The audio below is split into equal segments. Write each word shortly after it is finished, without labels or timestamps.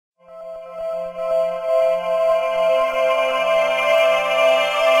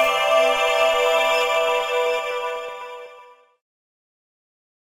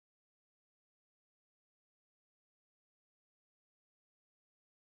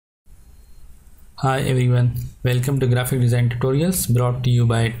Hi everyone, welcome to Graphic Design Tutorials brought to you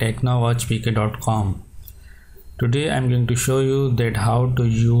by technowatchpk.com. Today I am going to show you that how to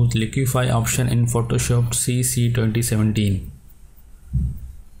use Liquify option in Photoshop CC 2017.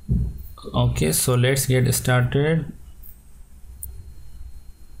 Okay, so let's get started.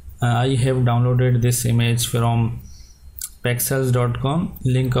 I have downloaded this image from pexels.com.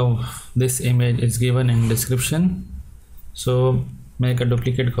 Link of this image is given in description. So make a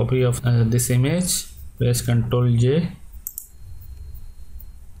duplicate copy of this image, press Ctrl J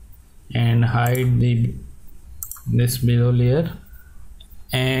and hide this below layer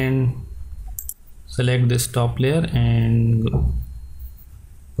and select this top layer and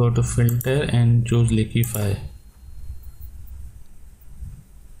go to filter and choose Liquify.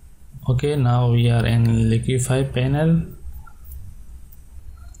 Okay, now we are in Liquify panel.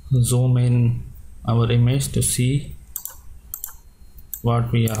 Zoom in our image to see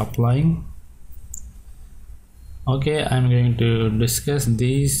what we are applying. Okay, I'm going to discuss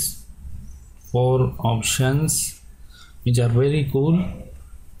these 4 options which are very cool.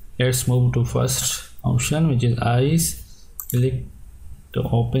 Let's move to first option, which is eyes. Click to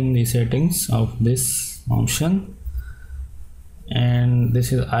open the settings of this option, and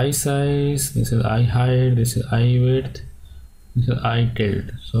this is eye size, this is eye height, this is eye width, this is eye tilt.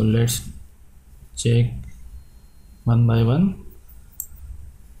 So let's check one by one.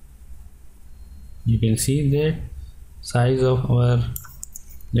 You can see that size of our,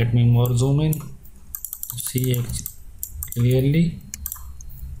 let me more zoom in to see it clearly.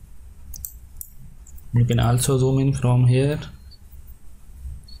 You can also zoom in from here.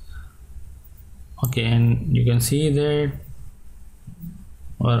 Okay, and you can see that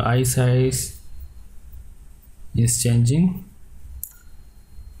our eye size is changing.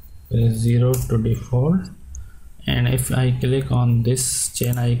 There is 0 to default, and if I click on this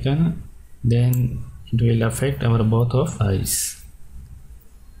chain icon, then it will affect our both of eyes.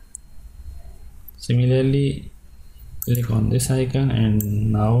 Similarly, click on this icon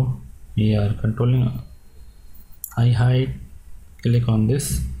and now we are controlling eye height. Click on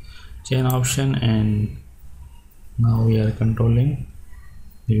this chain option and now we are controlling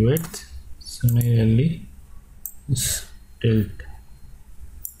the width. Similarly, this tilt.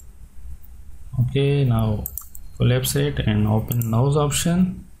 Okay, now collapse it and open nose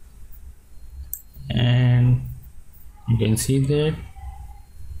option, and you can see that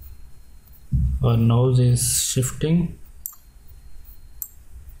our nose is shifting,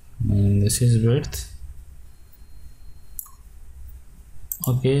 and this is width.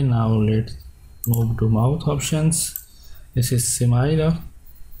 Okay, now let's move to mouth options. This is smile,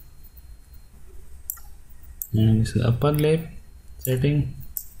 and this is upper lip setting,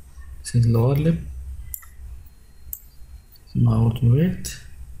 this is lower lip, mouth width,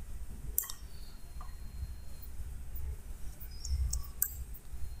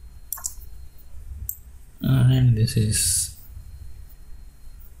 and this is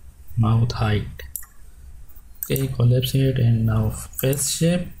mouth height. Okay, collapse it, and now face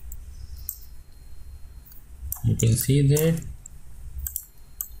shape. You can see that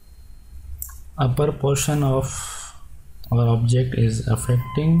upper portion of our object is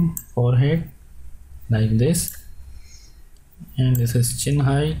affecting forehead like this, and this is chin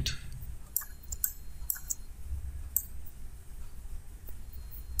height.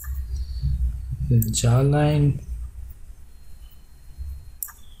 This is jawline,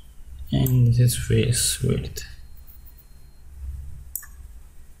 and this is face width.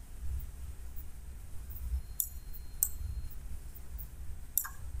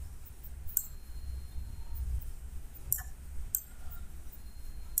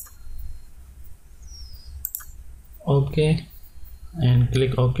 Okay, and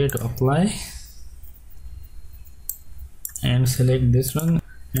click OK to apply and select this one,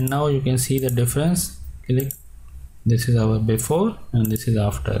 and now you can see the difference. Click, this is our before and this is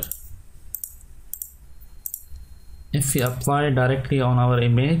after. If we apply directly on our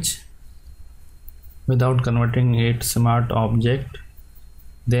image without converting it smart object,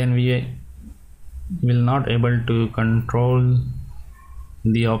 then we will not able to control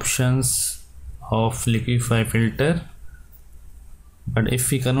the options of Liquify filter. But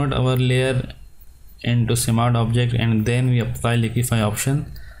if we convert our layer into smart object and then we apply Liquify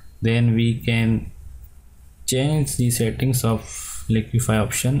option, then we can change the settings of Liquify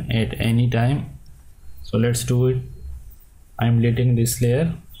option at any time. So let's do it. I'm deleting this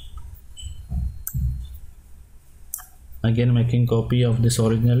layer, again making copy of this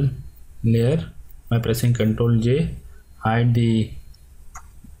original layer by pressing Ctrl J, hide the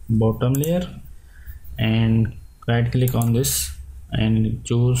bottom layer and right click on this and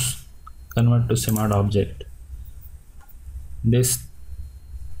choose convert to smart object. This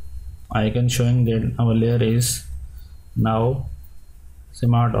icon showing that our layer is now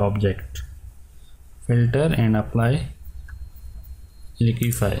smart object. Filter and apply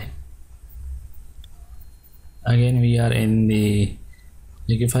Liquify. Again we are in the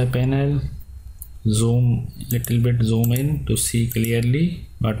Liquify panel. Zoom in to see clearly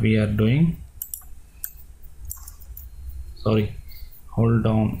what we are doing. Hold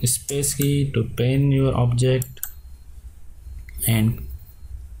down space key to pan your object and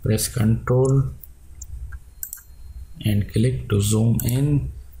press Ctrl and click to zoom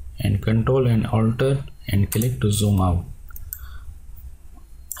in, and Ctrl and Alt and click to zoom out.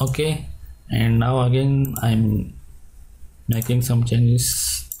 Okay, and now again I'm making some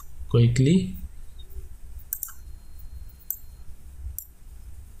changes quickly.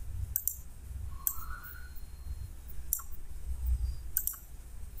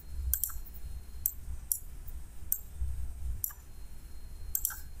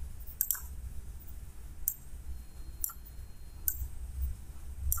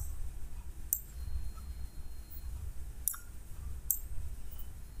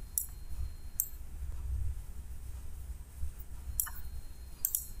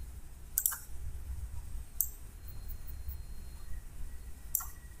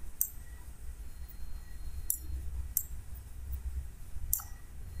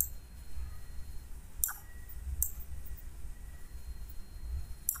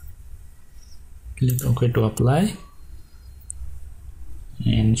 Click OK to apply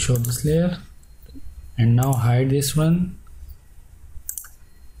and show this layer, and now hide this one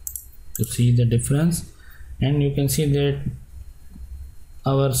to see the difference. And you can see that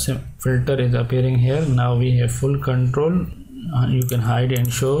our filter is appearing here. Now we have full control. You can hide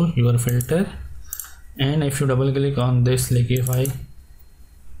and show your filter, and if you double click on this Liquify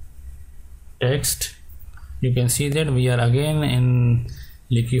text, you can see that we are again in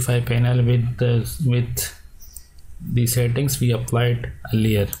Liquify panel with the settings we applied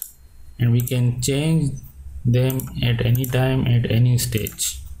earlier, and we can change them at any time at any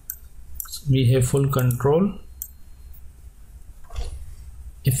stage. So we have full control.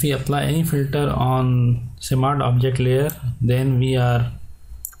 If we apply any filter on smart object layer, then we are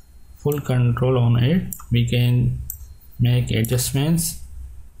full control on it. We can make adjustments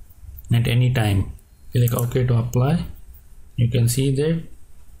at any time. Click OK to apply. You can see that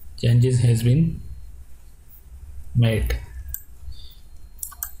changes has been made.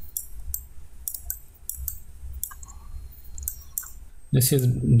 This is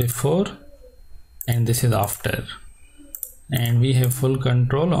before and this is after, and we have full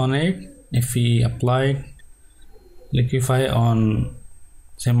control on it. If we apply Liquify on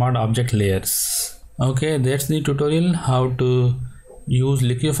smart object layers. Okay, that's the tutorial how to use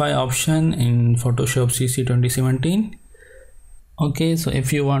Liquify option in Photoshop CC 2017. Okay, so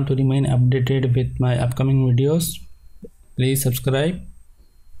if you want to remain updated with my upcoming videos, please subscribe,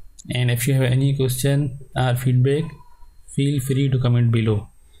 and if you have any question or feedback, feel free to comment below.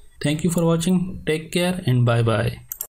 Thank you for watching. Take care and bye bye.